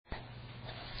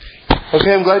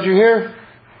Okay, I'm glad you're here.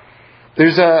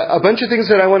 There's a bunch of things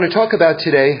that I want to talk about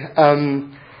today.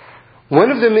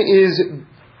 One of them is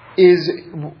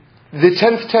the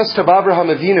 10th test of Abraham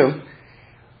Avinu,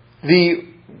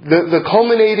 the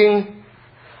culminating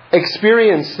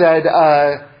experience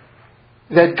that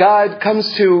God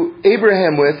comes to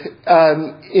Abraham with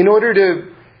in order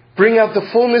to bring out the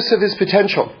fullness of his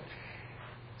potential.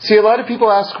 See, a lot of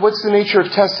people ask, what's the nature of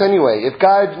tests anyway? If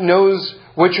God knows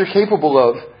what you're capable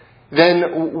of,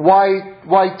 then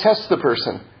why test the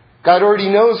person? God already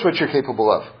knows what you're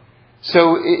capable of.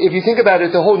 So if you think about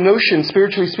it, the whole notion,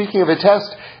 spiritually speaking, of a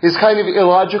test is kind of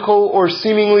illogical or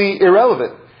seemingly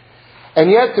irrelevant.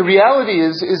 And yet the reality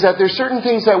is that there's certain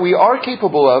things that we are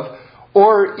capable of,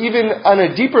 or even on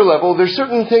a deeper level, there's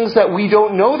certain things that we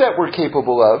don't know that we're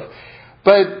capable of.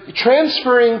 But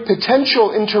transferring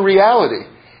potential into reality,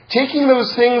 taking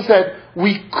those things that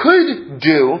we could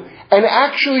do and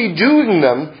actually doing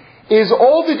them, is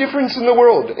all the difference in the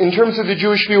world in terms of the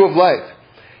Jewish view of life.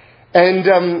 And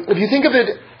if you think of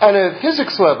it on a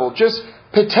physics level, just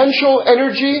potential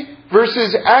energy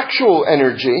versus actual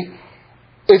energy,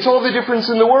 it's all the difference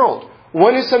in the world.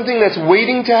 One is something that's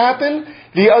waiting to happen.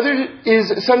 The other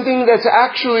is something that's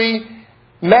actually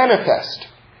manifest.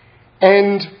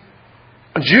 And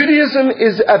Judaism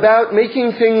is about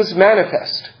making things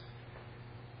manifest.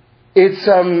 It's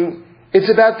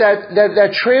about that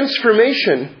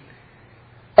transformation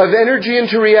of energy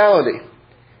into reality.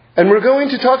 And we're going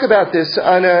to talk about this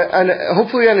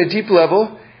hopefully on a deep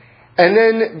level. And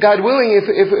then, God willing,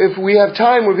 if we have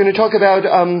time, we're going to talk about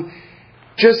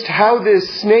just how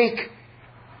this snake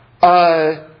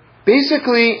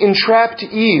basically entrapped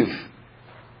Eve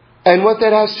and what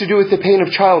that has to do with the pain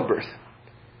of childbirth.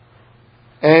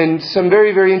 And some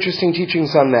very, very interesting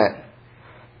teachings on that.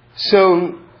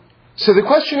 So the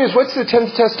question is, what's the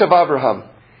 10th test of Abraham?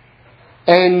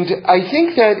 And I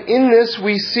think that in this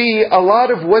we see a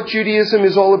lot of what Judaism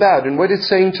is all about and what it's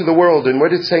saying to the world and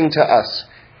what it's saying to us.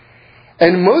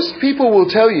 And most people will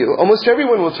tell you, almost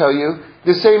everyone will tell you,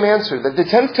 the same answer, that the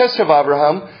 10th test of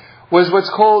Abraham was what's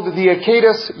called the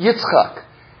Akedas Yitzchak,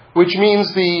 which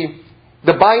means the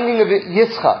binding of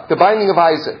Yitzchak, the binding of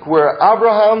Isaac, where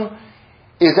Abraham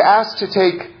is asked to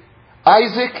take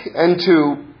Isaac and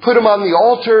to put him on the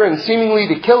altar and seemingly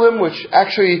to kill him, which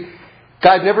actually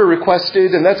God never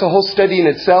requested, and that's a whole study in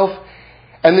itself.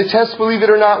 And the test, believe it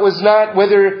or not, was not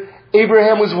whether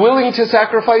Abraham was willing to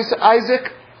sacrifice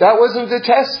Isaac. That wasn't the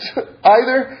test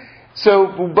either.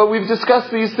 But we've discussed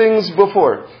these things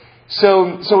before.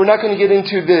 So we're not going to get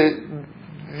into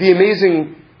the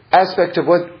amazing aspect of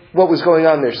what was going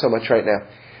on there so much right now.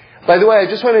 By the way, I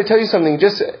just want to tell you something,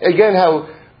 just again how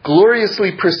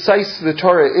gloriously precise the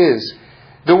Torah is.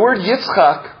 The word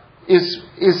Yitzchak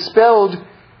is spelled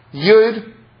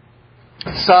Yud,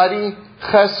 Tzadi,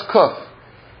 Ches, Kuf.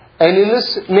 And in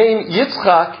this name,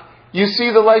 Yitzchak, you see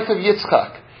the life of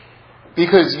Yitzchak.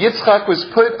 Because Yitzchak was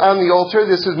put on the altar.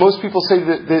 This is, most people say,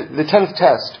 the 10th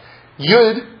test.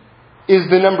 Yud is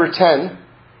the number 10.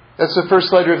 That's the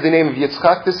first letter of the name of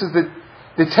Yitzchak. This is the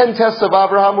 10th test of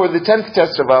Abraham, or the 10th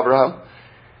test of Abraham.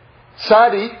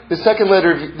 Tzadi, the second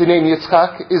letter of the name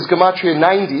Yitzchak, is Gematria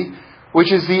 90, which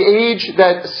is the age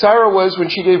that Sarah was when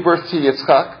she gave birth to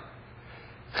Yitzchak.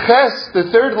 Ches,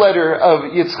 the third letter of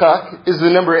Yitzchak, is the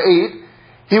number 8.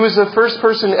 He was the first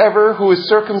person ever who was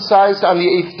circumcised on the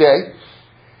 8th day.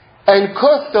 And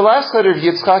Kuf, the last letter of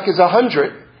Yitzchak, is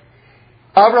 100.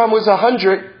 Abraham was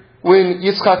 100 when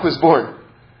Yitzchak was born.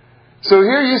 So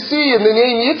here you see in the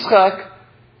name Yitzchak,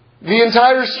 the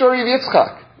entire story of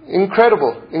Yitzchak.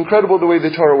 Incredible the way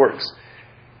the Torah works.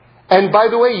 And by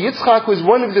the way, Yitzchak was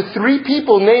one of the 3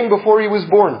 people named before he was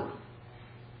born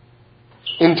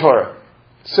in Torah.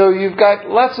 So you've got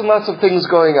lots and lots of things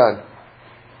going on.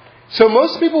 So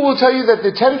most people will tell you that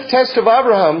the 10th test of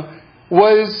Abraham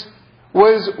was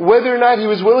whether or not he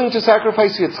was willing to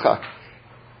sacrifice Yitzchak.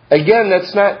 Again,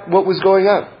 that's not what was going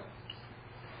on.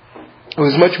 It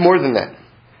was much more than that.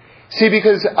 See,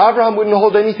 because Abraham wouldn't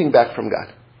hold anything back from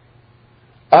God.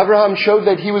 Abraham showed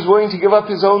that he was willing to give up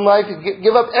his own life,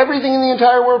 give up everything in the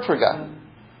entire world for God.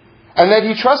 And that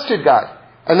he trusted God.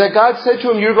 And that God said to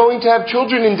him, you're going to have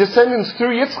children and descendants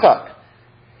through Yitzchak.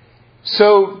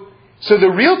 So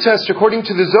the real test, according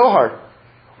to the Zohar,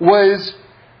 was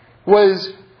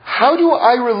how do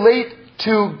I relate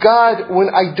to God when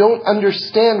I don't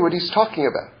understand what He's talking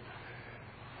about?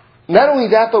 Not only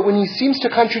that, but when He seems to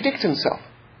contradict Himself.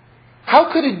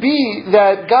 How could it be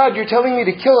that, God, you're telling me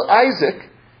to kill Isaac,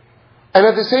 and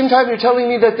at the same time you're telling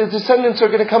me that the descendants are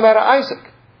going to come out of Isaac?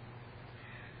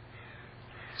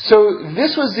 So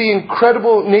this was the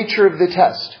incredible nature of the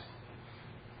test.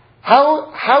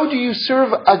 How do you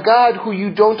serve a God who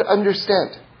you don't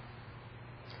understand?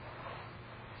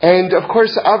 And of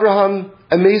course, Abraham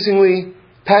amazingly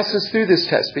passes through this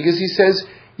test, because he says,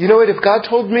 you know what, if God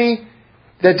told me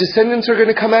that descendants are going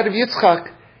to come out of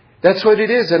Yitzchak, that's what it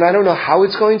is, and I don't know how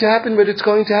it's going to happen, but it's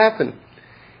going to happen.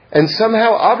 And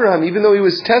somehow Abraham, even though he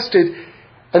was tested,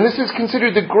 and this is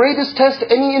considered the greatest test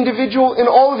any individual in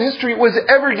all of history was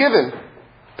ever given,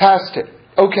 passed it.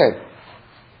 Okay.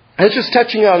 That's just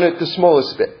touching on it the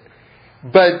smallest bit.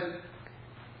 But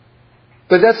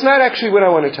that's not actually what I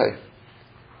want to tell you.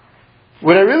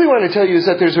 What I really want to tell you is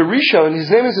that there's a Rishon, his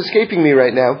name is escaping me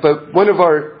right now, but one of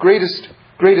our greatest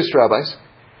rabbis,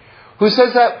 who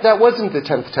says that wasn't the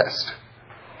 10th test.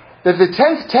 That the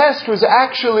 10th test was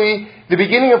actually the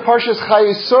beginning of Parshas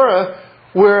Chayei Sarah,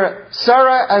 where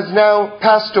Sarah has now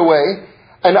passed away,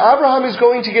 and Abraham is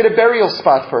going to get a burial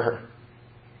spot for her.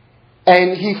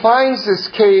 And he finds this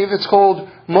cave, it's called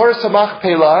Moras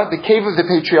HaMachpelah, the cave of the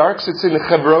patriarchs. It's in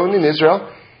Hebron in Israel.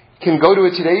 You can go to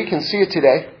it today, you can see it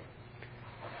today.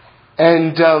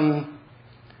 And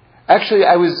actually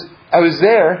I was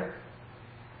there,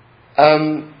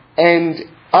 and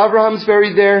Abraham's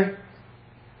buried there,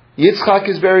 Yitzchak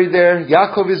is buried there,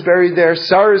 Yaakov is buried there,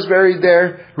 Sarah is buried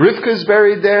there, Rivka is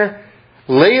buried there,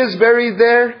 Leah is buried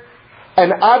there,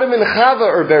 and Adam and Chava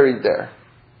are buried there.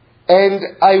 And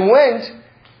I went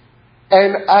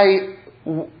in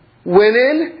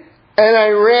and I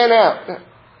ran out.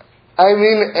 I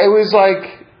mean, it was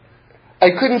like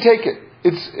I couldn't take it.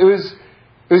 It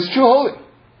was too holy.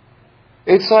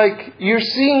 It's like you're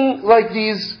seeing like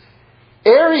these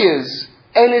areas,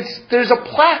 and there's a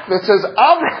plaque that says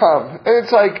Abraham, and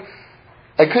it's like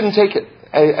I couldn't take it.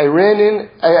 I ran in.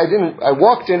 I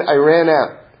walked in. I ran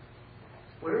out.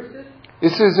 Where is this?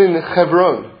 This is in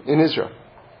Hebron in Israel.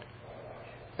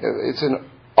 It's an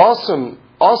awesome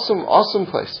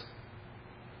place.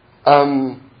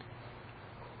 The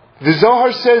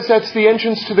Zohar says that's the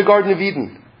entrance to the Garden of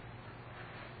Eden.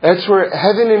 That's where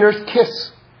heaven and earth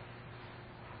kiss.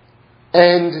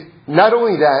 And not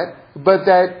only that, but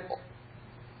that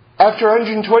after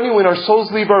 120, when our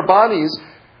souls leave our bodies,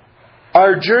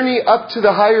 our journey up to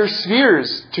the higher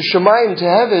spheres, to Shemayim, to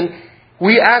heaven,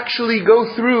 we actually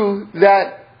go through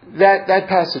that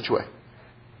passageway.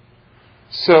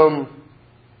 So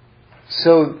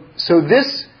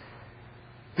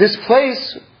this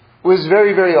place was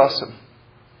very, very awesome.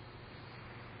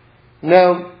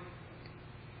 Now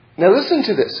listen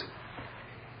to this.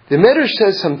 The Medrash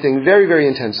says something very, very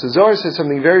intense. The Zohar says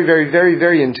something very, very, very,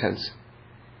 very intense.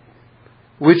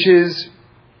 Which is,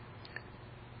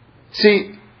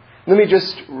 see, let me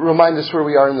just remind us where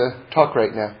we are in the talk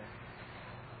right now.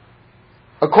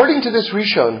 According to this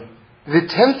Rishon, the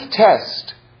 10th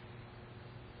test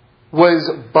was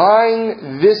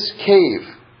buying this cave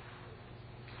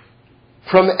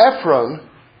from Ephron,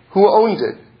 who owned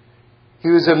it. He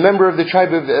was a member of the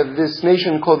tribe of this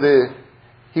nation called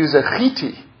he was a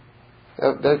Chiti.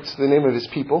 That's the name of his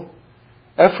people.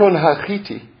 Ephron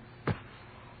HaChiti.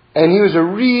 And he was a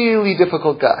really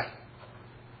difficult guy.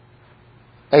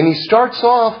 And he starts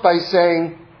off by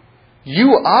saying,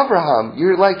 you, Abraham,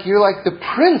 you're like the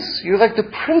prince. You're like the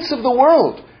prince of the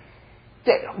world.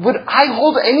 Would I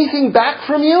hold anything back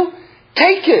from you?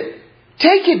 Take it.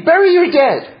 Take it. Bury your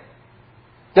dead.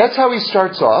 That's how he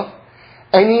starts off.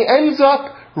 And he ends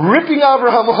up ripping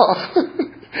Abraham off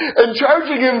and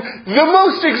charging him the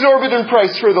most exorbitant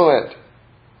price for the land.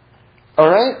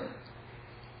 Alright?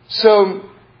 So,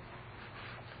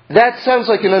 that sounds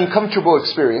like an uncomfortable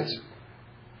experience.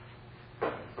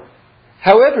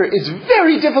 However, it's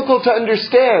very difficult to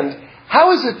understand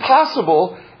how is it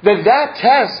possible that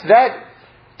test, that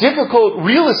difficult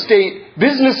real estate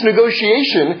business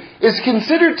negotiation is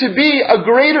considered to be a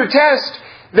greater test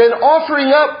than offering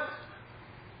up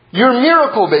your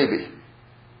miracle baby.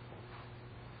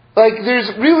 Like,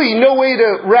 there's really no way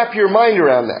to wrap your mind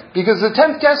around that. Because the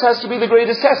 10th test has to be the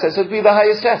greatest test. Has to be the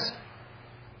highest test.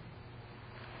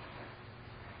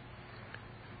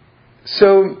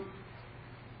 So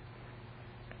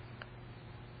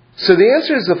the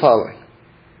answer is the following.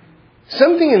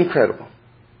 Something incredible.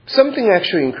 Something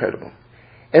actually incredible.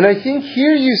 And I think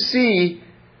here you see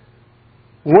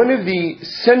one of the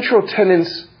central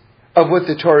tenets of what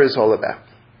the Torah is all about.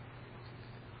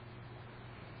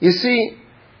 You see,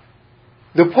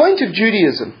 the point of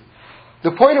Judaism,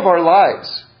 the point of our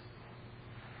lives,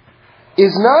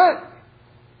 is not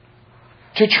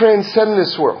to transcend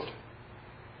this world.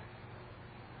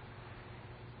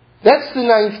 That's the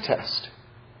 9th test.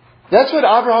 That's what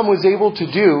Abraham was able to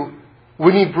do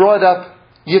when he brought up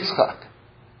Yitzchak.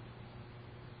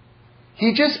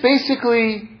 He just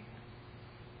basically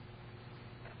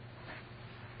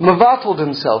mavattled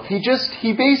himself.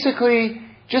 He basically,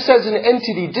 just as an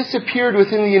entity, disappeared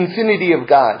within the infinity of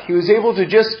God. He was able to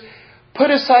just put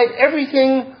aside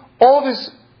everything, all of his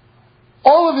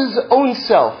own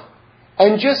self,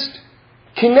 and just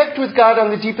connect with God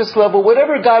on the deepest level.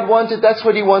 Whatever God wanted, that's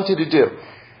what he wanted to do.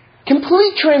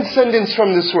 Complete transcendence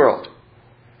from this world.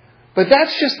 But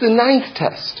that's just the 9th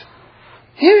test.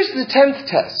 Here's the 10th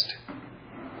test.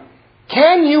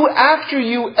 Can you, after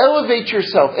you elevate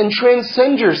yourself and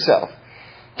transcend yourself,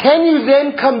 can you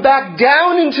then come back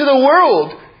down into the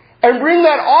world and bring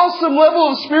that awesome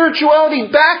level of spirituality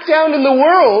back down in the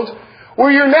world, where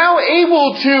you're now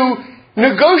able to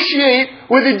negotiate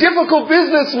with a difficult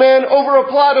businessman over a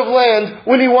plot of land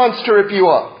when he wants to rip you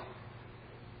off?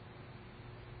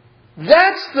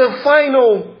 That's the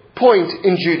final point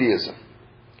in Judaism.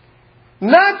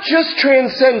 Not just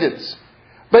transcendence,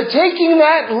 but taking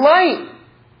that light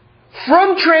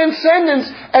from transcendence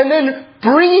and then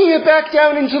bringing it back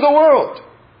down into the world.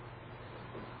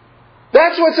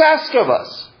 That's what's asked of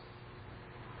us.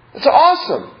 That's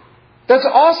awesome. That's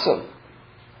awesome.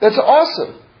 That's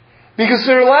awesome. Because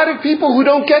there are a lot of people who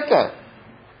don't get that.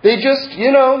 They just,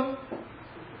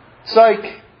 it's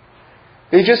like,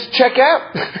 they just check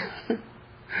out.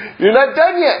 You're not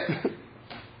done yet.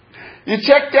 You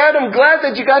checked out. I'm glad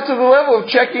that you got to the level of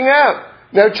checking out.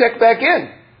 Now check back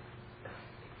in.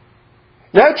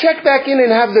 Now check back in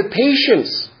and have the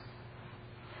patience.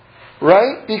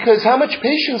 Right? Because how much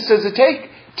patience does it take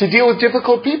to deal with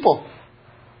difficult people?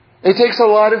 It takes a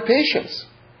lot of patience.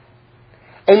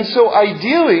 And so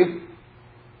ideally,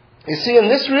 you see,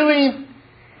 and this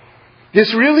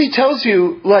really tells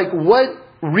you what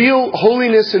real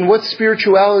holiness and what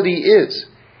spirituality is.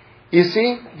 You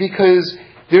see? Because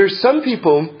there's some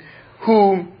people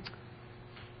who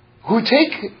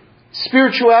take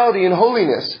spirituality and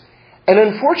holiness, and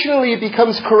unfortunately it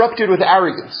becomes corrupted with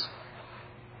arrogance.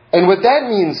 And what that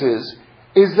means is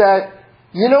that,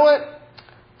 you know what?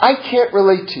 I can't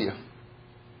relate to you.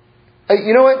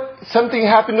 You know what? Something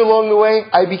happened along the way.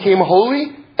 I became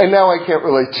holy, and now I can't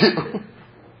relate to you.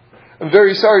 I'm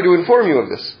very sorry to inform you of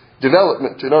this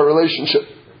development in our relationship.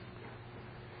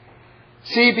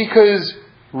 See, because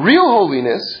real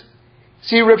holiness,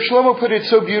 Reb Shlomo put it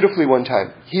so beautifully one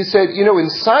time. He said, in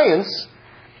science,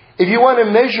 if you want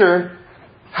to measure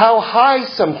how high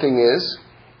something is,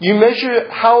 you measure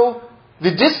how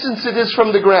the distance it is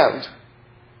from the ground.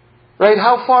 Right?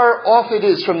 How far off it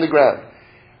is from the ground.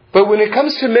 But when it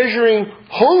comes to measuring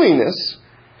holiness,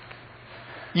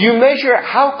 you measure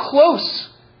how close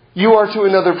you are to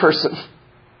another person.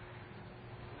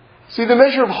 See, the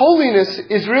measure of holiness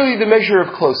is really the measure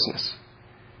of closeness.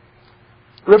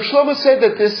 Reb Shlomo said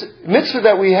that this mitzvah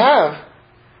that we have,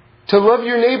 to love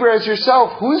your neighbor as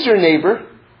yourself, who's your neighbor?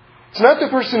 It's not the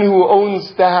person who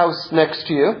owns the house next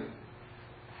to you,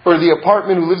 or the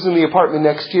apartment, who lives in the apartment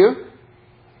next to you.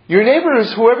 Your neighbor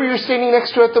is whoever you're standing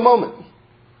next to at the moment.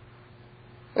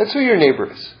 That's who your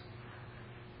neighbor is.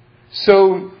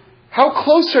 So, how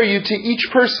close are you to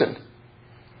each person?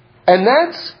 And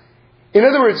that's, in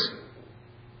other words,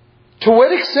 to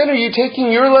what extent are you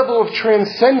taking your level of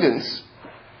transcendence,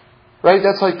 right?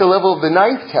 That's like the level of the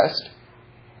 9th test,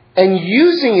 and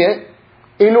using it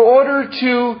in order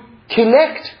to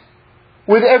connect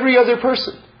with every other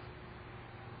person.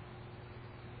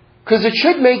 Because it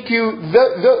should make you,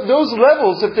 those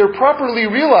levels, if they're properly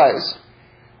realized,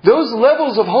 those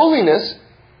levels of holiness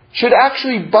should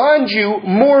actually bond you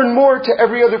more and more to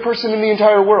every other person in the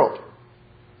entire world.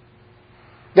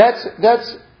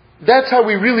 That's how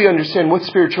we really understand what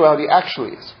spirituality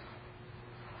actually is.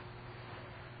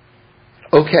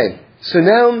 Okay, so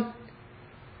now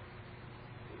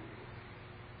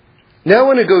I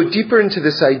want to go deeper into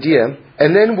this idea,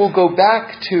 and then we'll go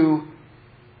back to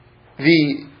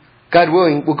God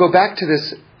willing, we'll go back to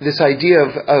this idea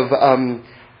of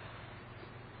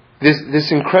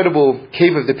this incredible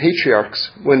cave of the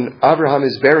patriarchs when Abraham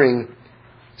is burying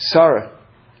Sarah,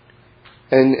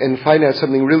 and find out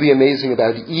something really amazing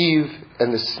about Eve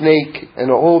and the snake and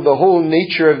the whole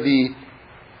nature of the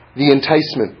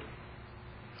enticement.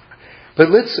 But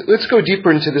let's go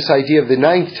deeper into this idea of the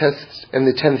 9th test and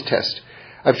the 10th test,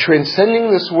 of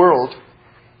transcending this world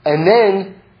and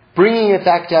then bringing it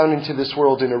back down into this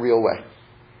world in a real way.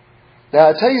 Now,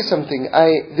 I'll tell you something.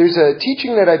 There's a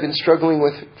teaching that I've been struggling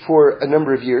with for a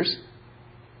number of years,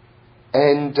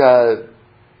 and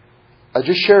I'll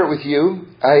just share it with you.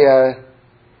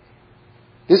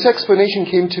 This explanation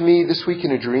came to me this week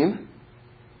in a dream,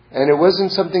 and it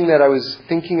wasn't something that I was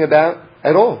thinking about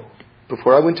at all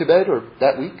before I went to bed or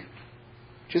that week.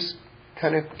 Just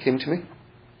kind of came to me,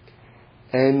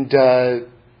 and I'm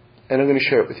going to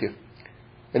share it with you.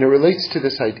 And it relates to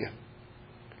this idea.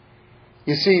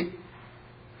 You see,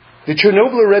 the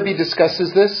Chernobyl Rebbe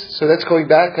discusses this, so that's going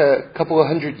back a couple of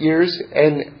 100 years,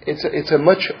 and it's a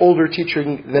much older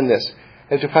teaching than this.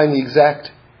 I have to find the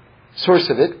exact source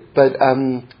of it, but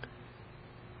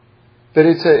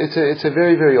it's a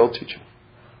very, very old teaching.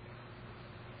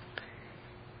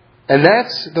 And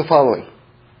that's the following: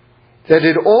 that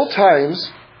at all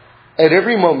times, at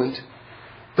every moment,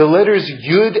 the letters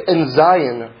Yud and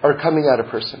Zayin are coming out of a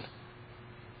person.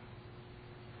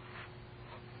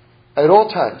 At all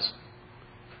times.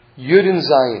 Yud and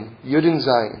Zayin, Yud and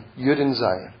Zayin, Yud and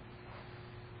Zayin.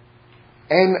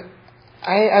 And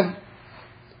I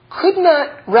could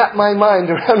not wrap my mind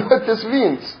around what this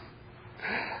means.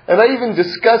 And I even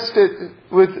discussed it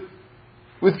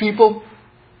with people.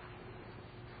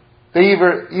 They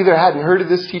either hadn't heard of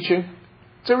this teaching,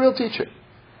 it's a real teaching,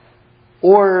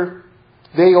 or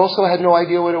they also had no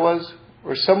idea what it was,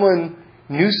 or someone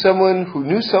knew someone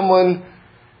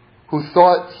who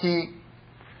thought he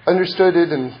understood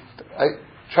it, and I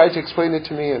tried to explain it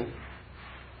to me and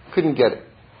couldn't get it.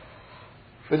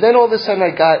 But then all of a sudden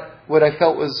I got what I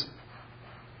felt was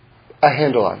a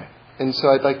handle on it. And so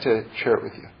I'd like to share it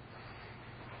with you.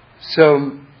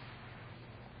 So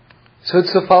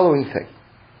it's the following thing.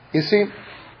 You see,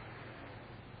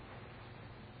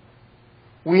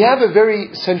 we have a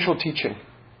very central teaching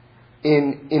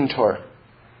in Torah.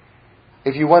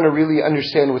 If you want to really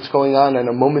understand what's going on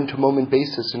a moment-to-moment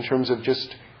basis in terms of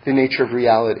just the nature of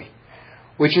reality,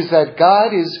 which is that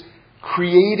God is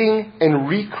creating and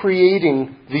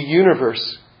recreating the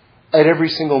universe at every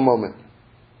single moment.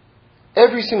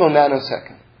 Every single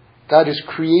nanosecond, God is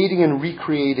creating and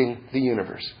recreating the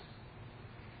universe.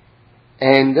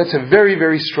 And that's a very,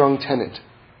 very strong tenet.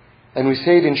 And we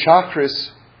say it in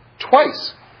Shachris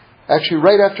twice. Actually,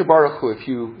 right after Baruch Hu. If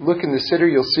you look in the Siddur,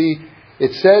 you'll see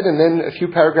it said, and then a few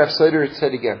paragraphs later it's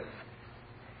said again.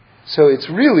 So it's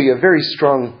really a very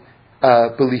strong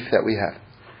belief that we have.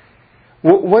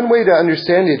 One way to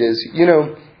understand it is,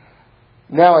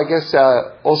 now I guess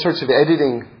all sorts of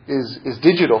editing is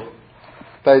digital.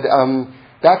 But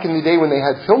back in the day when they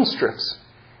had film strips,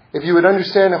 if you would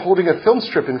understand holding a film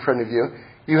strip in front of you,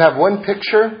 you have one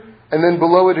picture, and then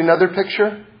below it another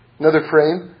picture, another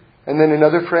frame, and then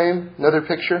another frame, another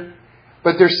picture.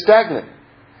 But they're stagnant.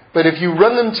 But if you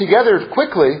run them together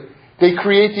quickly, they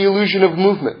create the illusion of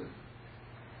movement.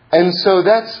 And so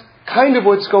that's kind of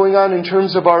what's going on in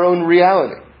terms of our own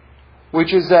reality,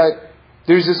 which is that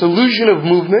there's this illusion of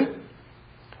movement,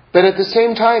 but at the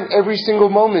same time, every single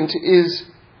moment is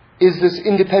this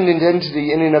independent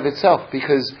entity in and of itself,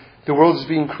 because the world is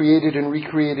being created and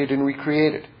recreated and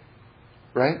recreated.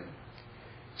 Right?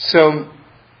 So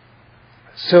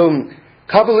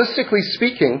Kabbalistically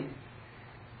speaking,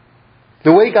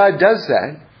 the way God does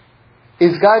that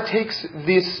is God takes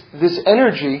this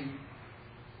energy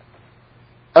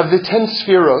of the 10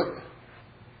 Sefirot,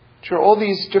 which are all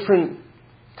these different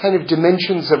kind of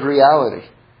dimensions of reality,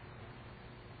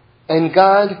 and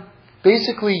God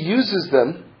basically uses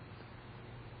them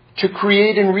to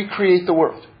create and recreate the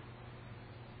world.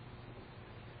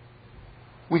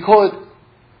 We call it,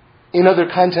 in other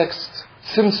contexts,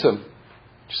 Tzimtzum.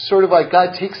 Sort of like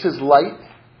God takes His light,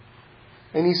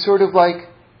 and He sort of like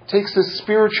takes this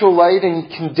spiritual light and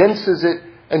He condenses it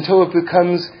until it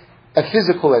becomes a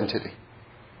physical entity.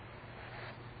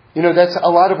 That's a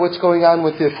lot of what's going on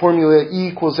with the formula E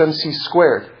equals mc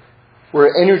squared,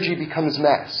 where energy becomes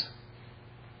mass.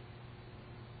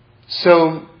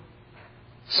 So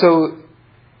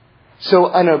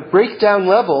on a breakdown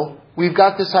level, we've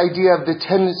got this idea of the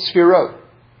 10 Sefirot.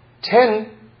 10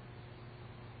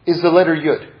 is the letter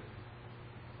Yud.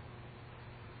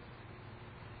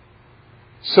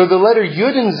 So the letter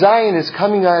Yud and Zayin is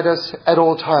coming at us at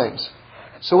all times.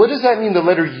 So what does that mean, the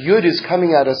letter Yud is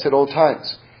coming at us at all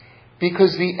times?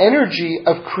 Because the energy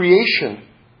of creation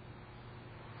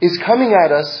is coming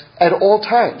at us at all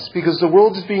times, because the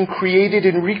world is being created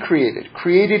and recreated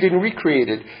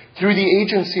through the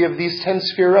agency of these 10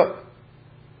 Sefirot.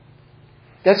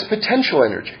 That's potential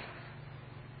energy.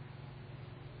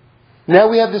 Now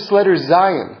we have this letter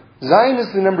Zayin. Zayin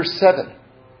is the number 7.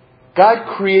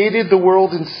 God created the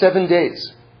world in 7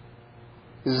 days.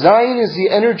 Zayin is the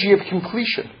energy of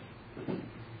completion.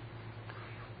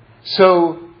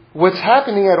 So what's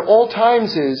happening at all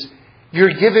times is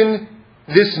you're given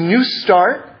this new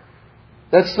start.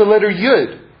 That's the letter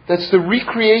Yud. That's the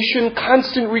recreation,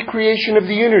 constant recreation of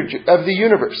the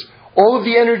universe. All of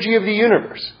the energy of the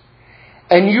universe.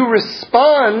 And you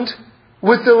respond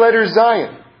with the letter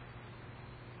Zayin.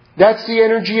 That's the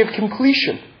energy of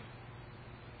completion.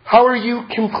 How are you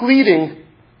completing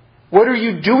What are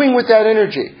you doing with that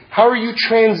energy? How are you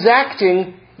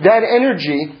transacting that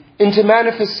energy into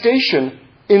manifestation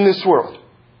in this world?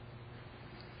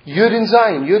 Yud and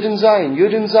Zayin, Yud and Zayin,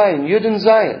 Yud and Zayin, Yud and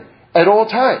Zayin, at all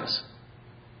times.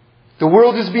 The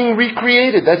world is being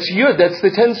recreated. That's Yud, that's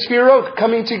the 10 Sefirot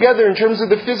coming together in terms of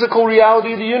the physical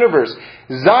reality of the universe.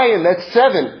 Zayin, that's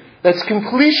 7, that's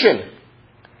completion.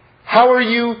 How are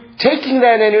you taking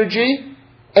that energy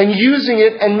and using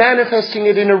it and manifesting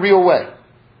it in a real way?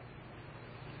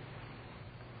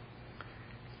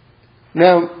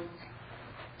 Now,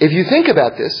 if you think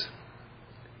about this,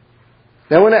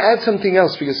 now I want to add something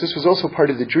else, because this was also part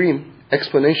of the dream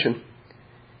explanation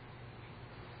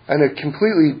on a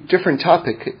completely different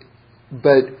topic,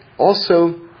 but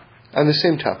also on the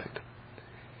same topic,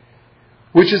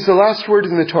 which is the last word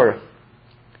in the Torah.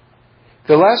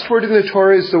 The last word in the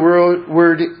Torah is the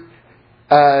word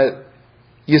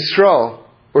Yisrael,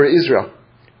 or Israel.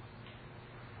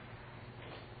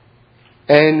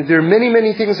 And there are many,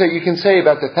 many things that you can say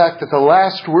about the fact that the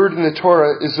last word in the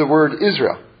Torah is the word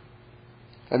Israel.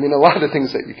 I mean, a lot of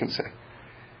things that you can say.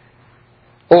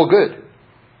 All good.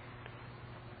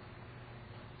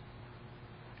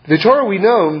 The Torah, we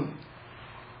know,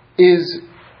 is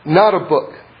not a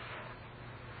book.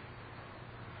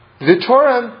 The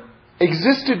Torah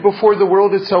existed before the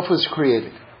world itself was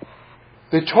created.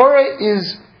 The Torah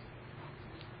is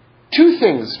two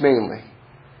things mainly.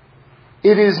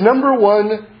 It is, number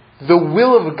one, the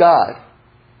will of God.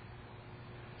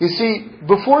 You see,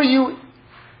 before you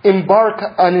embark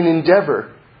on an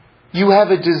endeavor, you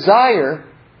have a desire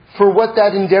for what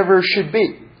that endeavor should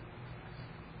be.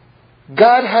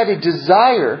 God had a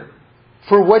desire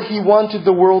for what He wanted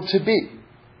the world to be.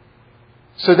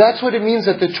 So that's what it means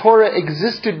that the Torah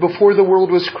existed before the world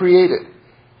was created.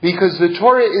 Because the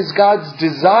Torah is God's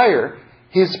desire,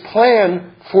 His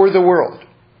plan for the world.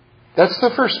 That's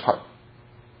the first part.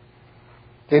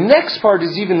 The next part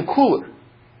is even cooler.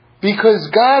 Because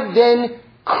God then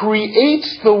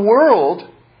creates the world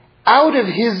out of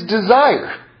His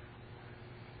desire.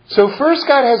 So first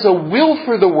God has a will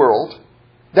for the world.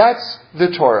 That's the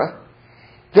Torah.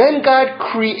 Then God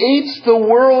creates the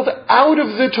world out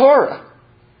of the Torah.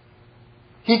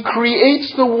 He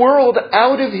creates the world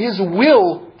out of His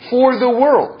will for the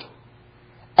world.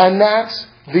 And that's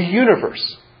the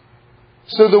universe.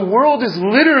 So the world is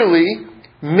literally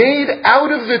made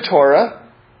out of the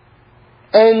Torah,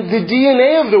 and the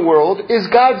DNA of the world is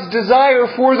God's desire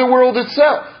for the world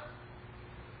itself.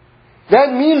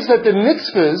 That means that the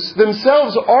mitzvahs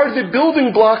themselves are the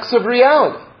building blocks of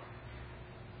reality.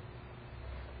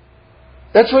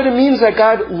 That's what it means that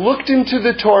God looked into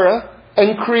the Torah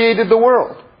and created the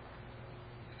world.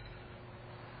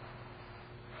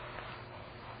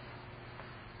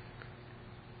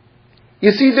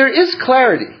 You see, there is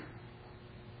clarity.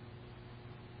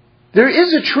 There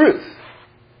is a truth.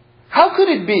 How could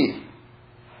it be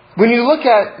when you look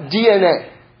at DNA,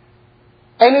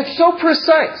 and it's so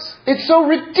precise, it's so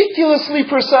ridiculously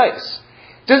precise?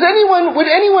 Would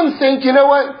anyone think, you know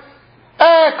what?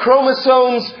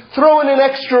 Chromosomes, throw in an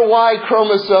extra Y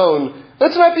chromosome.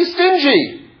 Let's not be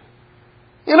stingy.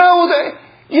 You know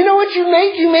what you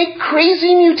make? You make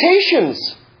crazy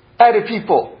mutations out of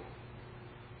people.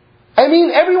 I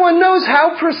mean, everyone knows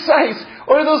how precise.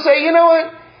 Or they'll say, you know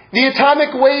what? The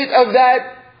atomic weight of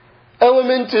that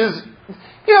element is,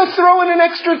 throw in an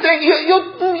extra thing.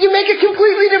 You make a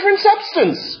completely different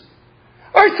substance.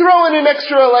 Or throw in an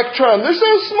extra electron. They're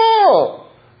so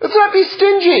small. Let's not be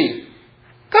stingy.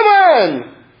 Come on.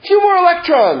 A few more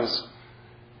electrons.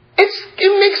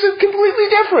 It makes it completely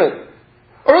different.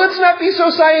 Or let's not be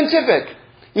so scientific.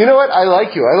 You know what? I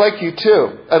like you. I like you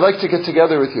too. I'd like to get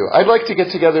together with you. I'd like to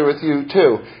get together with you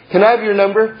too. Can I have your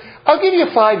number? I'll give you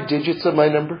 5 digits of my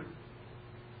number.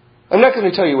 I'm not going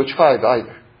to tell you which 5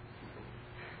 either.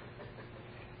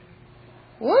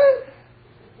 What?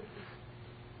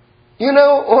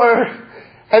 Or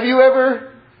have you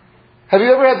ever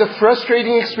had the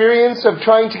frustrating experience of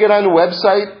trying to get on a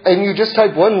website and you just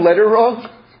type one letter wrong?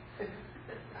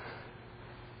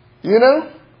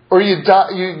 Or you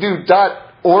do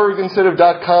 .org instead of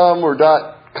 .com, or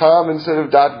 .com instead of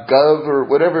 .gov, or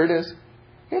whatever it is.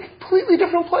 You're in a completely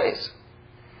different place.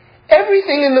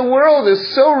 Everything in the world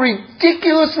is so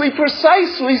ridiculously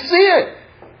precise, we see it.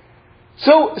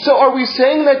 So are we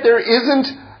saying that there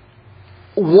isn't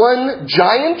one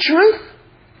giant truth?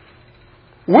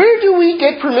 Where do we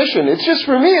get permission?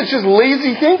 For me, it's just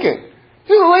lazy thinking.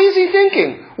 Just lazy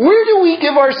thinking. Where do we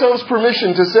give ourselves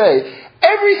permission to say,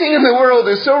 everything in the world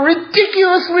is so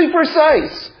ridiculously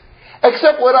precise,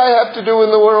 except what I have to do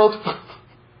in the world?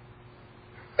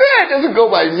 It doesn't go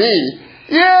by me.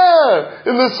 Yeah,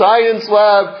 in the science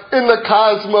lab, in the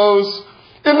cosmos,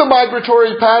 in the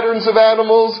migratory patterns of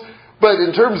animals. But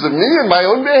in terms of me and my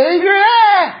own behavior,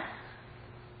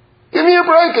 give me a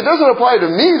break. It doesn't apply to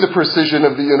me, the precision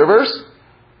of the universe.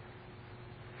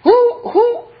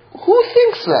 Who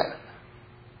thinks that?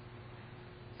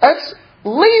 That's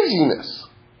laziness.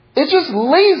 It's just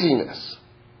laziness.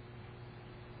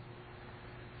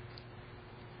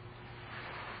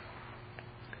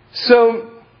 So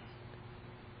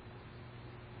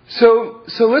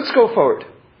let's go forward.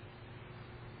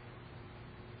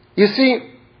 You see,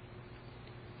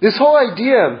 this whole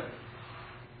idea,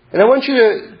 and I want you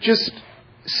to just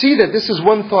see that this is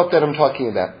one thought that I'm talking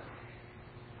about.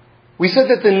 We said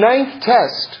that the 9th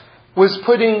test was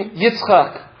putting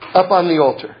Yitzchak up on the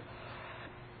altar.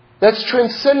 That's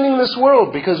transcending this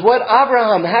world, because what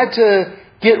Abraham had to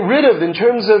get rid of in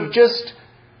terms of just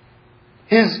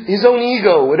his own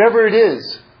ego, whatever it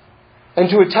is, and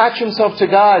to attach himself to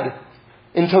God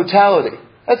in totality.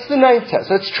 That's the 9th test.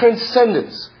 That's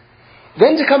transcendence.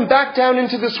 Then to come back down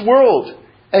into this world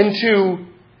and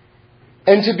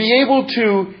to be able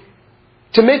to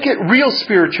make it real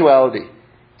spirituality,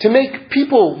 to make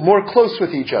people more close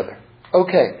with each other.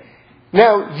 Okay.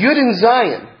 Now, Yud and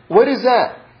Zion, what is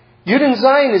that? Yud and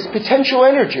Zion is potential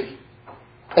energy.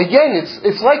 Again,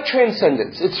 it's like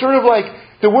transcendence. It's sort of like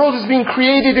the world is being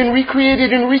created and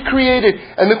recreated and recreated.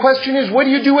 And the question is, what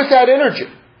do you do with that energy?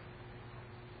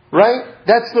 Right?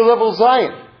 That's the level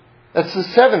Zion. That's the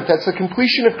 7th. That's the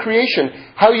completion of creation.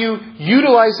 How you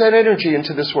utilize that energy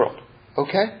into this world.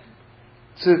 Okay?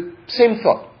 It's the same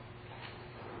thought.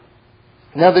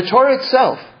 Now the Torah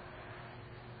itself,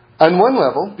 on one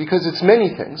level, because it's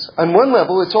many things, on one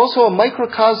level it's also a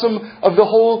microcosm of the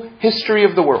whole history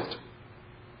of the world.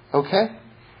 Okay?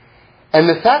 And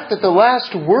the fact that the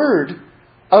last word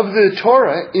of the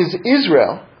Torah is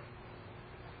Israel,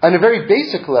 on a very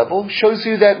basic level, shows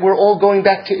you that we're all going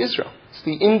back to Israel. It's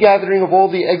the ingathering of all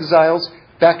the exiles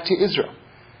back to Israel.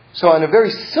 So on a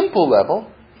very simple level,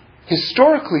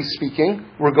 historically speaking,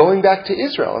 we're going back to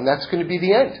Israel, and that's going to be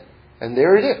the end. And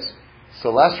there it is. It's the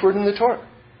last word in the Torah.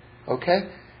 Okay?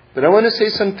 But I want to say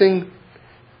something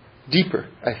deeper,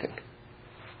 I think.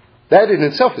 That in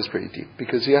itself is pretty deep,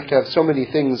 because you have to have so many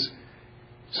things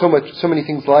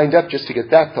lined up just to get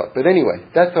that thought. But anyway,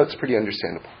 that thought's pretty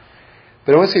understandable.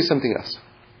 But I want to say something else.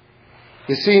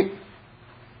 You see,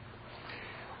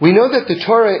 we know that the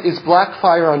Torah is black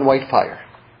fire on white fire.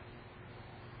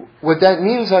 What that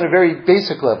means on a very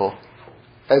basic level,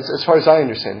 as far as I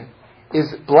understand it,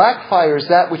 is black fire is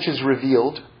that which is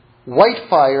revealed, white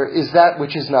fire is that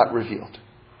which is not revealed.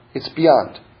 It's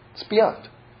beyond. It's beyond.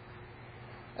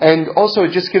 And also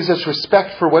it just gives us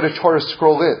respect for what a Torah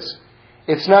scroll is.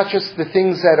 It's not just the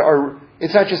things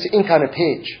it's not just ink on a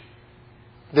page.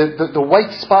 The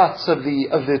white spots of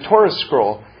the Torah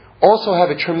scroll also have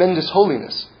a tremendous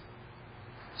holiness.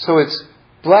 So it's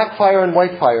black fire and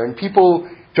white fire, and people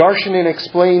darshan and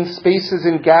explain spaces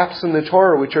and gaps in the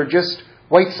Torah which are just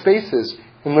white spaces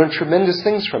and learn tremendous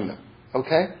things from them.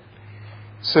 Okay?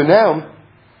 So now,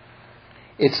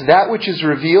 it's that which is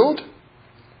revealed,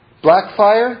 black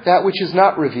fire, that which is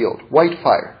not revealed, white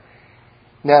fire.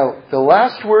 Now, the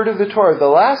last word of the Torah, the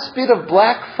last bit of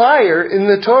black fire in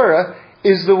the Torah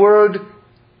is the word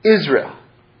Israel.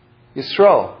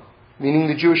 Yisrael, meaning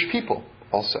the Jewish people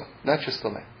also, not just the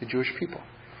land, the Jewish people.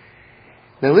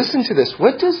 Now listen to this.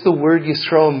 What does the word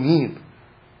Yisrael mean?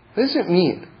 What does it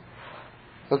mean?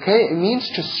 Okay, it means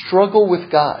to struggle with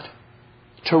God,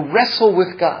 to wrestle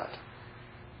with God.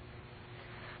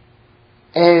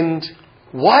 And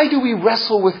why do we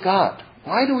wrestle with God?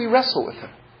 Why do we wrestle with Him?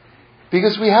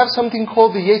 Because we have something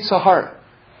called the Yetzer Hara.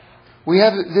 We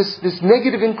have this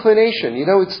negative inclination. You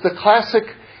know, it's the classic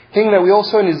thing that we all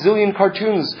saw in a zillion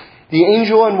cartoons. The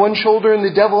angel on one shoulder and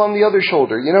the devil on the other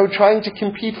shoulder. You know, trying to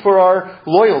compete for our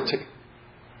loyalty.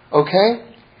 Okay?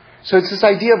 So it's this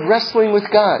idea of wrestling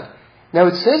with God. Now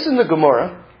it says in the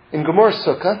Gemara, in Gemara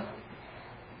Sukkah,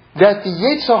 that the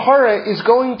Yetzer Hara is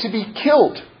going to be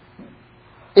killed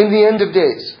in the end of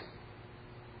days.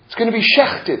 It's going to be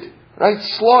shechted, right?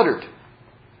 Slaughtered.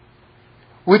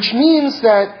 Which means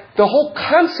that the whole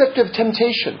concept of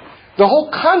temptation, the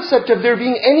whole concept of there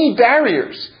being any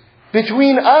barriers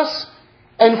between us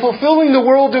and fulfilling the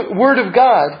Word of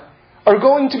God are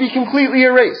going to be completely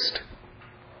erased.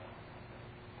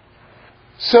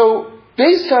 So,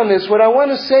 based on this, what I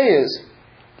want to say is,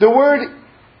 the word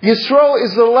Yisro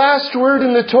is the last word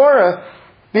in the Torah,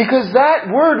 because that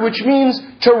word, which means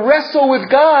to wrestle with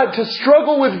God, to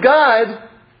struggle with God,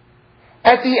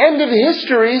 at the end of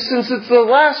history, since it's the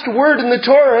last word in the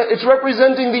Torah, it's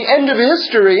representing the end of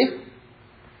history,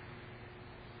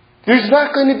 There's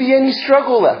not going to be any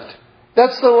struggle left.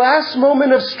 That's the last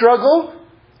moment of struggle.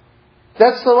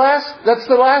 That's the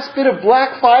last bit of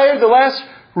black fire, the last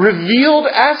revealed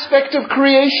aspect of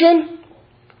creation,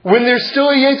 when there's still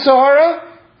a Yetzer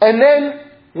Hara, and then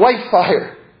white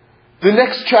fire, the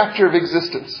next chapter of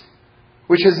existence,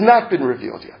 which has not been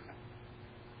revealed yet.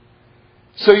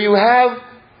 So you have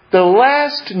the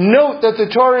last note that the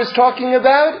Torah is talking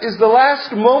about is the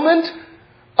last moment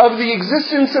of the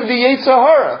existence of the Yetzer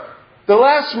Hara, the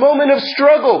last moment of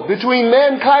struggle between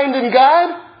mankind and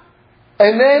God,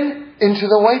 and then into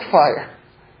the white fire.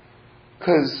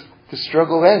 Because the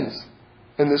struggle ends,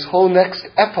 and this whole next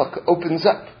epoch opens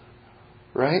up,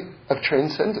 right, of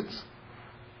transcendence.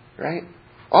 Right?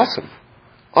 Awesome.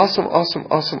 Awesome, awesome,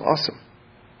 awesome, awesome.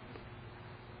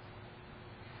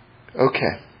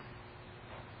 Okay.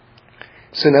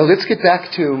 So now let's get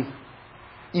back to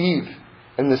Eve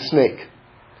and the snake.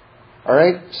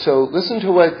 Alright? So listen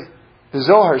to what the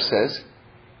Zohar says.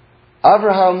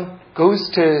 Abraham goes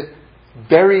to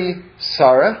bury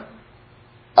Sarah.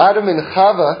 Adam and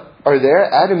Chava are there.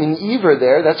 Adam and Eve are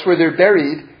there. That's where they're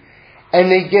buried.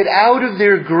 And they get out of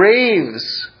their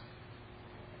graves.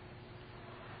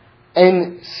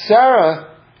 And Sarah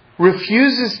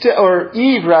refuses to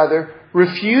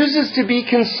be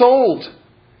consoled.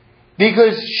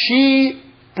 Because she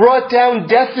brought down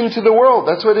death into the world.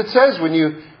 That's what it says when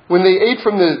they ate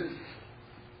from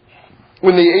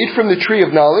the tree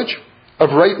of knowledge,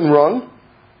 of right and wrong.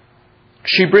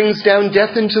 She brings down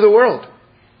death into the world.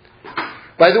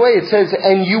 By the way, it says,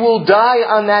 and you will die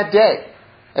on that day.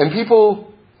 And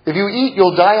people, if you eat,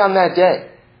 you'll die on that day.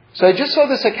 So I just saw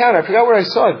this account. I forgot where I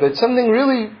saw it, but something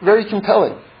really very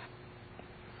compelling.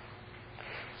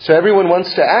 So everyone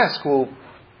wants to ask, well,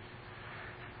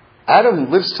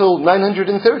 Adam lives till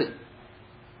 930.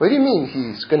 What do you mean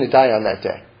he's going to die on that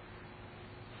day?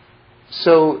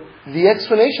 So the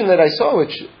explanation that I saw,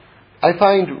 which I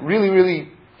find really, really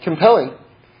compelling,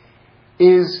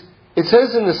 is it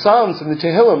says in the Psalms, in the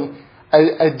Tehillim,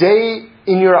 a day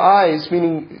in your eyes,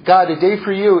 meaning God, a day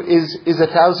for you is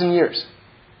 1,000 years.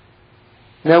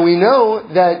 Now we know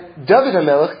that David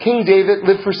HaMelech, King David,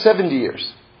 lived for 70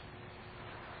 years.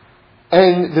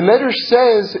 And the Medrash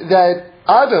says that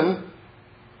Adam,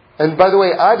 and by the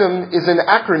way, Adam is an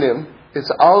acronym. It's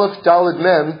Aleph, Daled,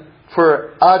 Mem,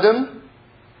 for Adam,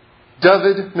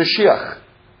 David, Mashiach.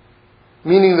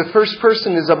 Meaning the first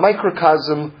person is a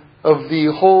microcosm of the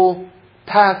whole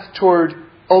path toward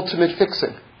ultimate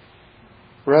fixing.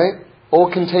 Right? All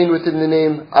contained within the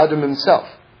name Adam himself.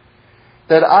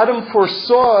 That Adam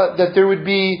foresaw that there would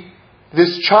be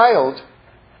this child,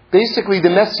 basically the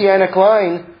messianic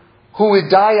line, who would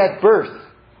die at birth.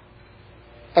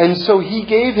 And so he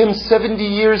gave him 70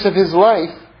 years of his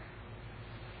life.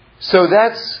 So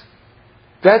that's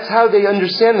how they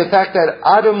understand the fact that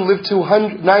Adam lived to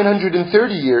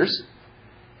 930 years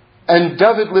and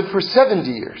David lived for 70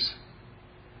 years.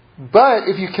 But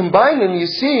if you combine them, you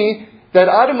see that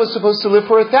Adam was supposed to live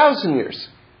for 1,000 years.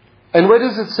 And what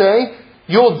does it say?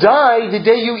 You'll die the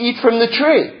day you eat from the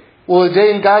tree. Well, a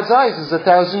day in God's eyes is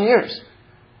 1,000 years.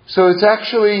 So it's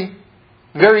actually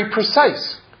very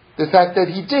precise, the fact that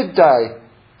he did die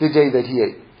the day that he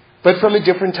ate, but from a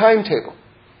different timetable.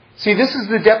 See, this is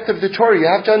the depth of the Torah. You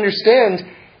have to understand,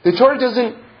 the Torah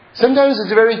doesn't, sometimes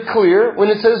it's very clear. When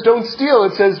it says don't steal,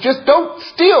 it says just don't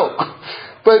steal.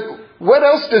 But what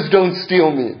else does don't steal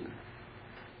mean?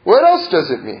 What else does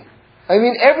it mean? I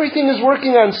mean, everything is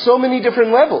working on so many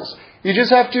different levels. You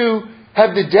just have to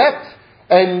have the depth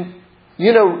and,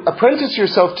 apprentice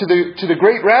yourself to the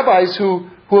great rabbis who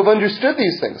have understood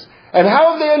these things. And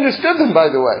how have they understood them, by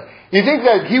the way? You think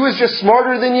that he was just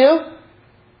smarter than you?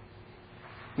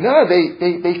 No,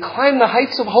 they climbed the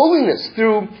heights of holiness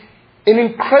through an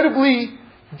incredibly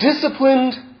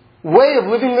disciplined way of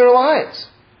living their lives.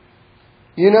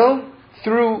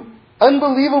 Through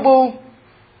unbelievable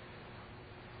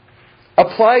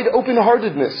applied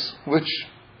open-heartedness, which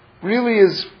really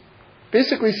is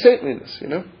basically saintliness,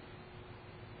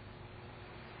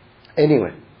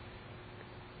 Anyway.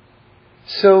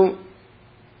 So,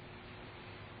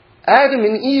 Adam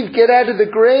and Eve get out of the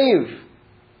grave.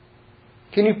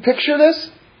 Can you picture this?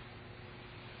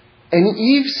 And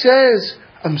Eve says,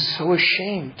 I'm so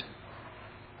ashamed.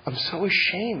 I'm so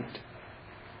ashamed.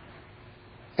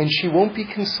 And she won't be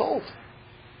consoled.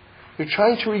 They're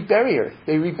trying to rebury her.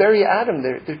 They rebury Adam.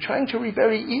 They're trying to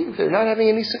rebury Eve. They're not having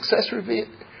any success.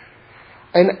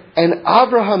 And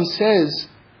Abraham says,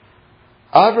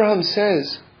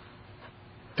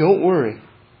 don't worry.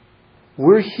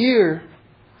 We're here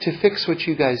to fix what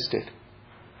you guys did.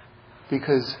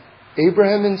 Because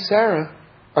Abraham and Sarah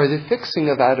are the fixing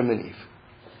of Adam and Eve.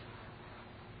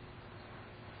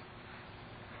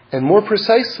 And more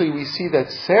precisely, we see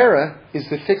that Sarah is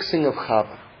the fixing of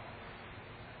Chava.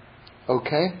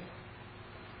 Okay?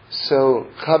 So,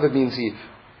 Chava means Eve.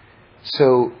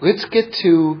 So, let's get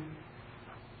to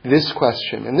this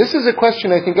question. And this is a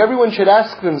question I think everyone should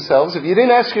ask themselves. If you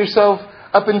didn't ask yourself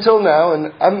up until now,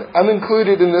 and I'm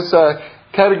included in this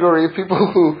category of people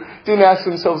who didn't ask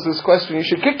themselves this question, you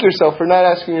should kick yourself for not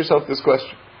asking yourself this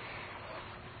question.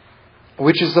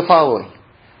 Which is the following.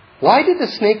 Why did the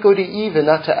snake go to Eve and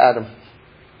not to Adam?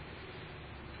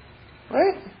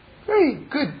 Right? Very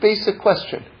good basic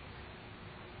question.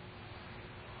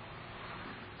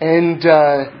 And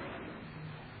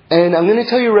I'm going to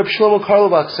tell you Reb Shlomo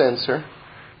Karlebach's answer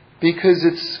because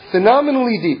it's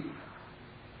phenomenally deep,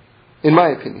 in my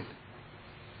opinion.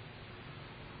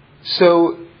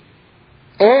 So,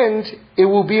 and it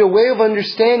will be a way of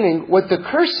understanding what the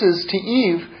curse is to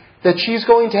Eve, that she's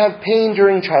going to have pain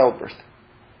during childbirth.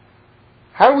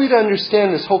 How are we to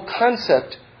understand this whole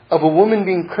concept of a woman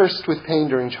being cursed with pain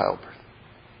during childbirth?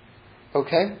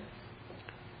 Okay?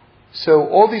 So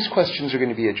all these questions are going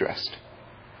to be addressed.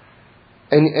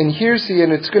 And and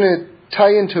it's going to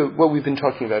tie into what we've been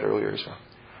talking about earlier as well.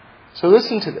 So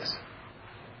listen to this.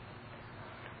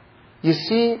 You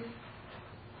see,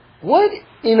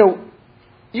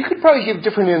 you could probably give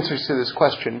different answers to this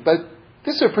question, but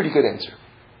this is a pretty good answer.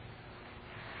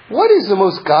 What is the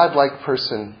most godlike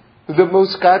thing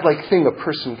a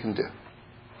person can do?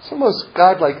 It's the most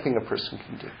godlike thing a person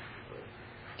can do.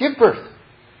 Give birth.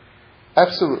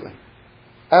 Absolutely.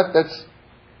 That's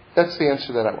the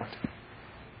answer that I want.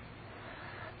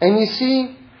 And you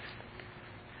see,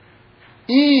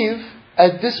 Eve,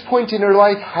 at this point in her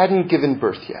life, hadn't given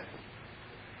birth yet.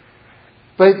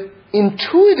 But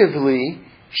intuitively,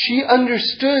 she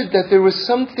understood that there was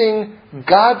something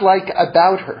godlike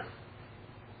about her.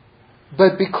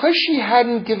 But because she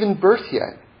hadn't given birth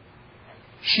yet,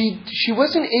 she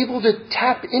wasn't able to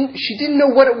tap in. She didn't know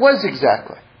what it was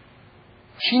exactly.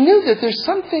 She knew that there's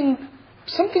something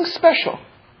special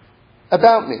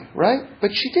about me, right?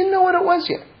 But she didn't know what it was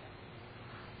yet.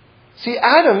 See,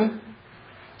 Adam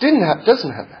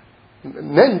doesn't have that.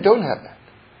 Men don't have that.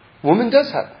 Woman does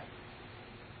have that.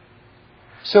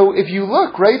 So if you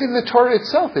look right in the Torah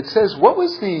itself, it says, what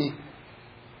was the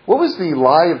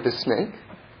lie of the snake?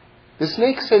 The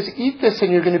snake says, eat this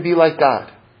and you're going to be like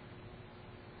God.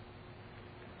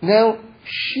 Now,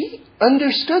 she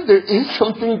understood there is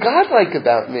something godlike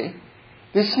about me.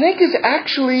 The snake is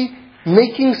actually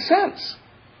making sense.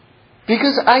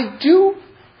 Because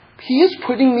he is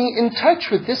putting me in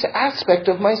touch with this aspect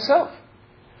of myself.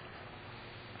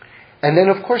 And then,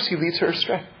 of course, he leads her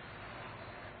astray.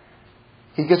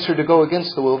 He gets her to go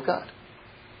against the will of God.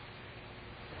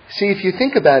 See, if you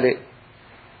think about it,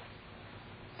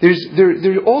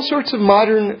 there are all sorts of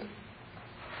modern...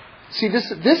 See,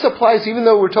 this applies even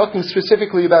though we're talking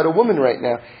specifically about a woman right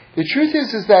now. The truth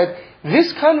is that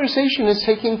this conversation is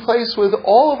taking place with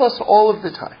all of us all of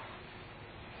the time.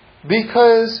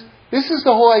 Because this is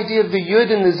the whole idea of the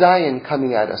Yud and the Zayin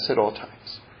coming at us at all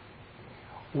times.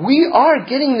 We are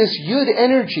getting this Yud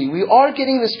energy. We are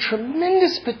getting this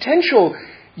tremendous potential,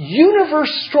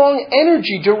 universe-strong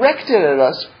energy directed at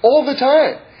us all the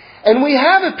time. And we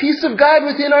have a piece of God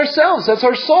within ourselves. That's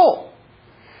our soul.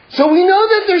 So we know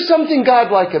that there's something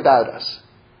godlike about us.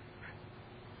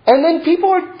 And then people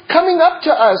are coming up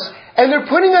to us and they're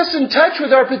putting us in touch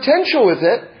with our potential with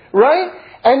it, right?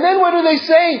 And then what do they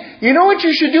say? You know what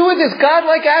you should do with this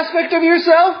godlike aspect of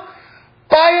yourself?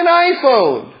 Buy an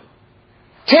iPhone.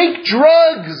 Take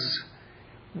drugs.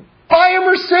 Buy a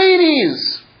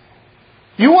Mercedes.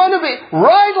 You want to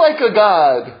ride like a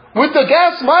god with the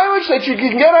gas mileage that you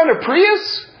can get on a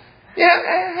Prius?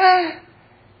 Yeah.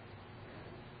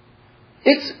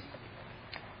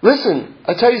 Listen,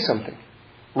 I'll tell you something.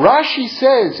 Rashi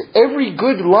says every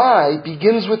good lie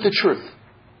begins with the truth.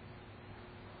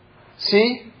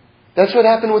 See? That's what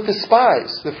happened with the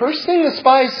spies. The first thing the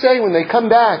spies say when they come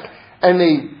back and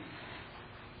they,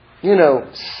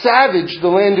 savage the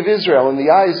land of Israel in the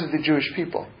eyes of the Jewish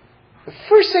people, the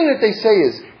first thing that they say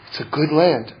is, it's a good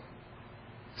land.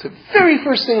 It's the very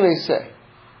first thing they say.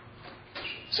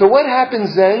 So what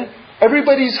happens then?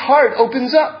 Everybody's heart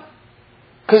opens up.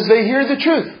 Because they hear the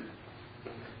truth.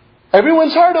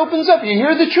 Everyone's heart opens up. You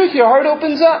hear the truth, your heart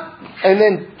opens up. And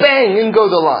then bang, in go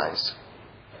the lies.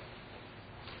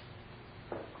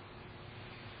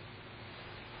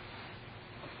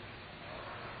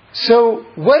 So,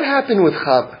 what happened with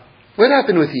Chava? What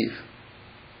happened with Eve?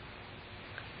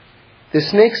 The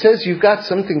snake says, you've got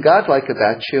something godlike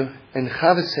about you. And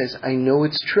Chava says, I know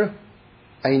it's true.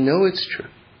 I know it's true.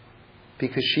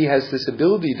 Because she has this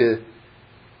ability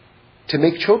to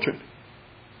make children.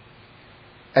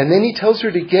 And then he tells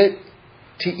her to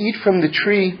eat from the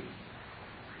tree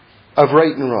of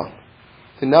right and wrong,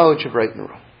 the knowledge of right and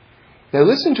wrong. Now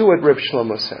listen to what Reb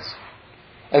Shlomo says.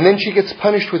 And then she gets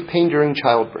punished with pain during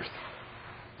childbirth.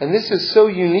 And this is so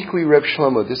uniquely Reb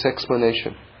Shlomo, this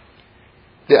explanation.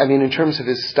 I mean, in terms of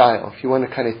his style. If you want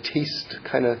to kind of taste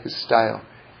kind of his style,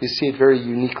 you see it very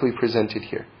uniquely presented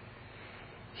here.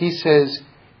 He says,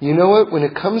 you know what? When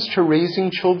it comes to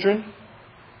raising children,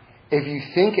 if you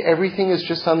think everything is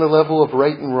just on the level of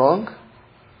right and wrong,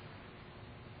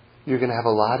 you're going to have a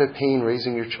lot of pain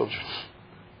raising your children.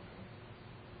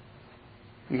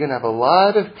 You're going to have a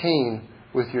lot of pain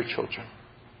with your children.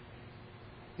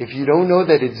 If you don't know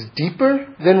that it's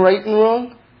deeper than right and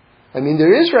wrong, I mean,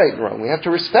 there is right and wrong. We have to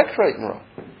respect right and wrong.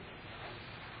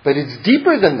 But it's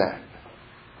deeper than that.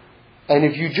 And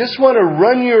if you just want to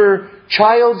run your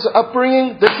child's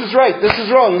upbringing, this is right, this is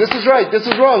wrong, this is right, this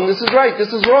is wrong, this is right,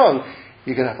 this is wrong,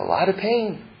 you're going to have a lot of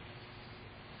pain.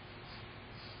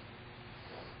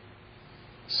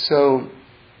 So,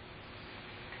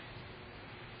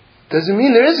 doesn't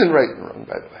mean there isn't right and wrong,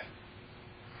 by the way.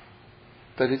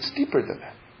 But it's deeper than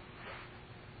that.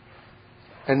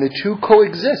 And the two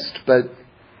coexist, but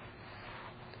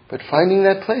finding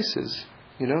that place is,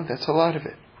 that's a lot of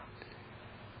it.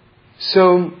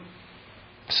 So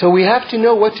we have to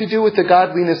know what to do with the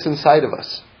godliness inside of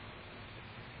us.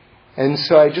 And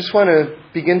so I just want to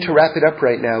begin to wrap it up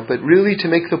right now, but really to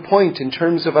make the point in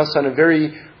terms of us on a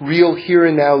very real here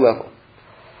and now level.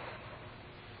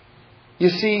 You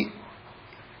see,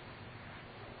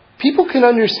 people can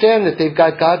understand that they've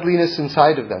got godliness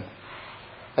inside of them.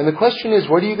 And the question is,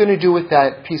 what are you going to do with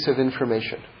that piece of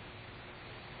information?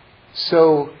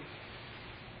 So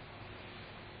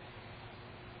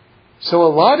a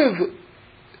lot of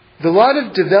the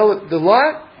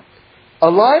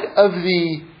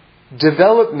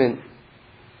development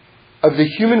of the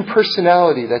human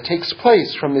personality that takes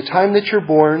place from the time that you're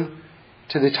born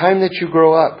to the time that you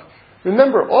grow up.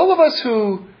 Remember, all of us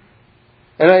who,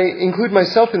 and I include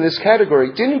myself in this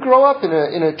category, didn't grow up in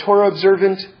a Torah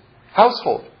observant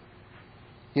household.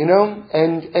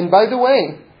 And by the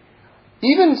way,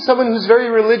 even someone who's very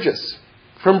religious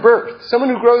from birth, someone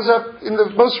who grows up in the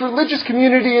most religious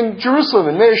community in Jerusalem,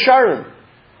 in Mea Shearim,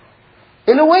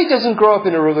 in a way doesn't grow up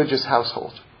in a religious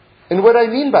household. And what I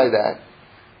mean by that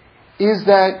is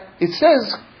that it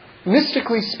says,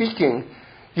 mystically speaking,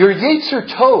 your Yetzer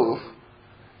Tov,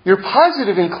 your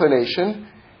positive inclination,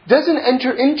 doesn't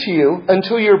enter into you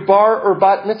until you're bar or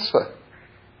bat mitzvah.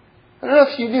 I don't know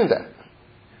if you knew that.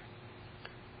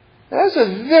 That's a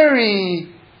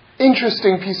very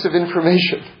interesting piece of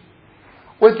information.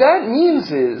 What that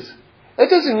means is, that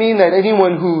doesn't mean that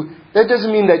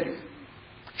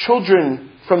children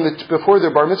before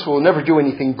their bar mitzvah will never do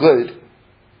anything good.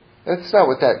 That's not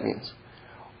what that means.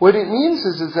 What it means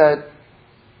is that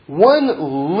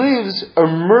one lives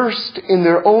immersed in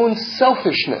their own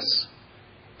selfishness,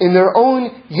 in their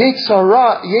own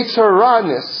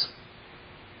Yetzirah-ness,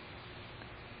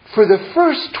 for the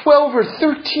first 12 or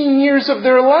 13 years of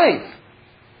their life.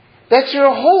 That's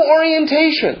your whole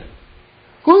orientation.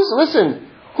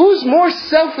 Who's more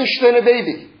selfish than a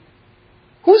baby?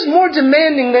 Who's more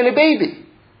demanding than a baby?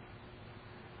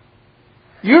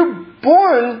 You're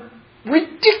born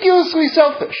ridiculously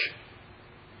selfish.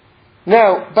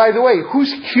 Now, by the way,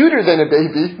 who's cuter than a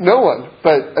baby? No one.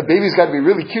 But a baby's got to be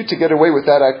really cute to get away with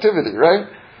that activity, right?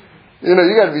 You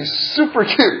got to be super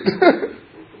cute.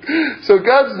 So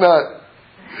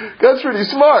God's pretty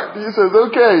smart. He says,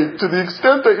 okay, to the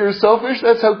extent that you're selfish,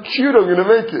 that's how cute I'm going to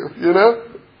make you,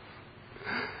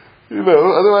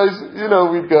 otherwise,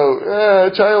 we'd go,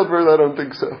 childbirth, I don't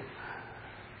think so.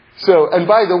 So, and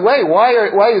by the way,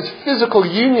 why is physical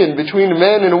union between a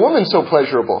man and a woman so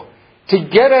pleasurable? To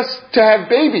get us to have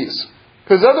babies.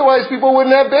 Because otherwise people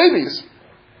wouldn't have babies.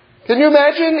 Can you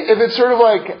imagine if it's sort of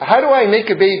like, how do I make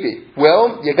a baby?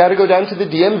 Well, you got to go down to the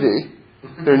DMV.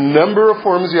 There are a number of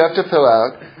forms you have to fill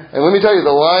out. And let me tell you, the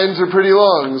lines are pretty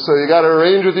long. So you got to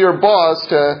arrange with your boss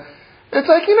to... It's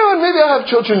like, maybe I'll have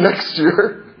children next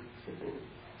year.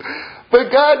 But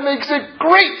God makes it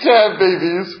great to have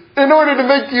babies in order to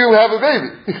make you have a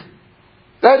baby.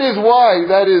 That is why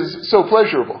that is so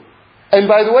pleasurable. And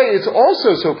by the way, it's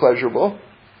also so pleasurable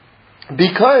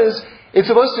because it's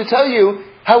supposed to tell you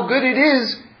how good it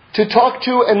is to talk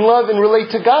to and love and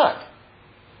relate to God.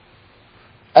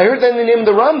 I heard that in the name of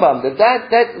the Rambam,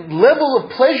 that level of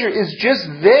pleasure is just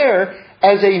there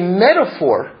as a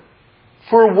metaphor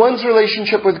for one's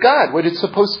relationship with God, what it's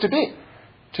supposed to be.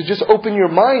 To just open your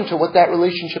mind to what that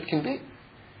relationship can be.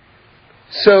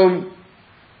 So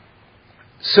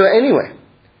anyway.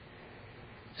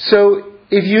 So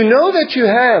if you know that you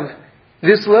have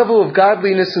this level of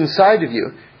godliness inside of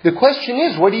you, the question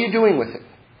is, what are you doing with it?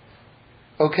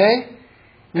 Okay?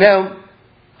 Now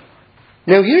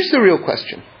here's the real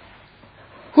question.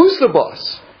 Who's the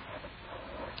boss?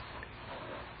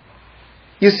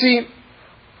 You see,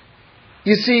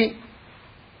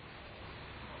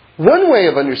 one way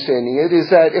of understanding it is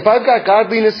that if I've got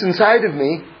godliness inside of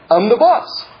me, I'm the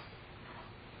boss.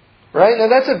 Right? Now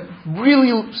that's a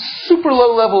really super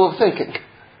low level of thinking.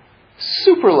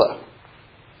 Super low.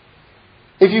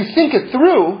 If you think it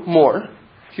through more,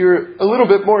 if you're a little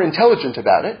bit more intelligent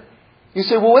about it, you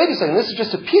say, well, wait a second, this is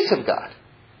just a piece of God.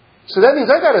 So that means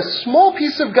I've got a small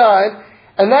piece of God,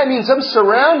 and that means I'm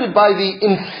surrounded by the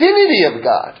infinity of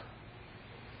God.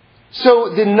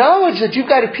 So the knowledge that you've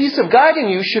got a piece of God in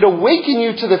you should awaken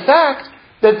you to the fact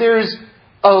that there's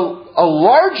a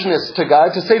largeness to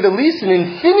God, to say the least, an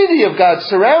infinity of God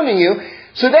surrounding you.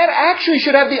 So that actually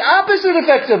should have the opposite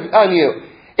effect on you.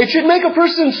 It should make a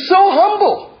person so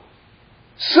humble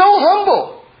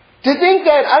to think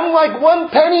that I'm like one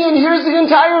penny and here's the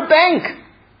entire bank.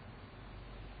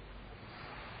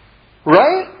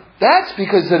 Right? That's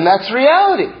because then that's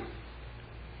reality.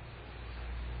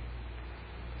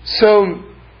 So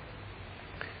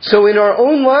in our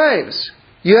own lives,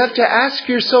 you have to ask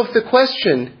yourself the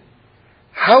question,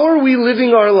 how are we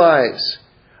living our lives?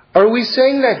 Are we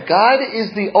saying that God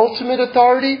is the ultimate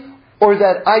authority, or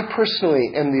that I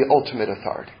personally am the ultimate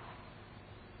authority?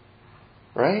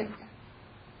 Right?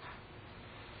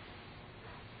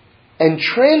 And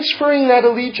transferring that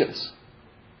allegiance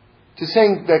to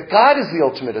saying that God is the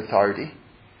ultimate authority,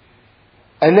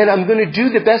 and then I'm going to do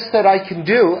the best that I can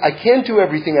do. I can't do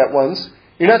everything at once.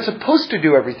 You're not supposed to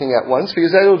do everything at once,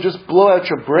 because that will just blow out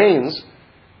your brains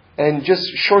and just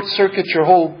short-circuit your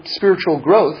whole spiritual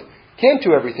growth. Can't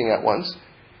do everything at once.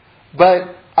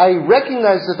 But I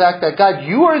recognize the fact that, God,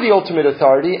 you are the ultimate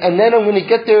authority, and then I'm going to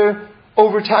get there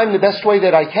over time the best way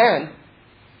that I can.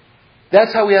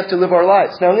 That's how we have to live our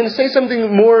lives. Now, I'm going to say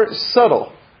something more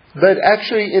subtle, but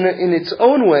actually in its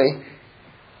own way,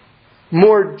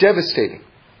 more devastating.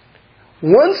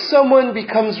 Once someone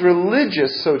becomes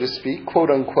religious, so to speak,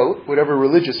 quote unquote, whatever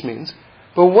religious means,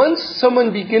 but once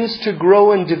someone begins to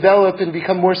grow and develop and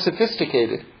become more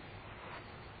sophisticated,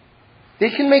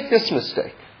 they can make this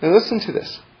mistake. Now listen to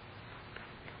this.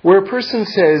 Where a person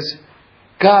says,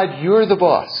 God, you're the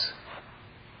boss.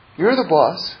 You're the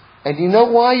boss. And you know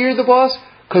why you're the boss?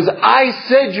 Because I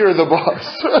said you're the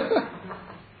boss.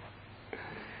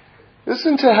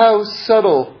 Listen to how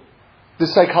subtle the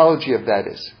psychology of that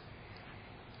is.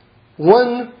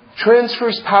 One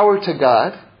transfers power to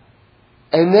God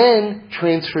and then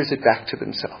transfers it back to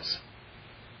themselves.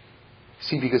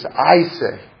 See, because I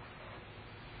say,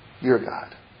 you're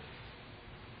God.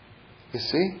 You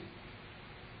see?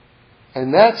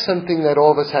 And that's something that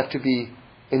all of us have to be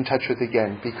in touch with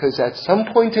again. Because at some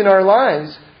point in our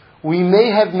lives, we may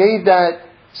have made that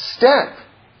step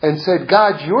and said,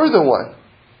 God, you're the one.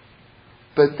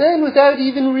 But then, without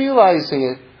even realizing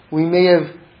it, we may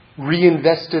have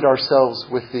reinvested ourselves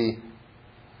with the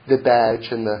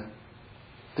badge and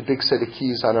the big set of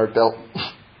keys on our belt.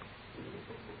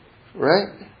 Right?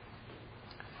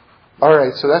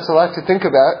 Alright, so that's a lot to think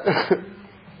about.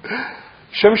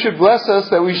 Shem should bless us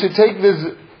that we should take this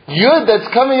yud that's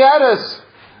coming at us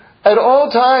at all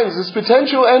times, this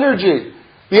potential energy,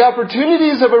 the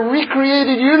opportunities of a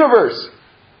recreated universe,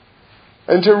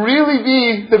 and to really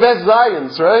be the best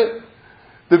Zions, right?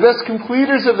 The best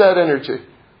completers of that energy,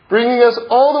 bringing us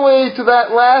all the way to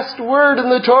that last word in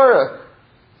the Torah,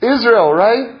 Israel,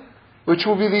 right? Which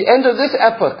will be the end of this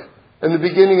epoch and the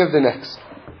beginning of the next.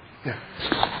 Yeah.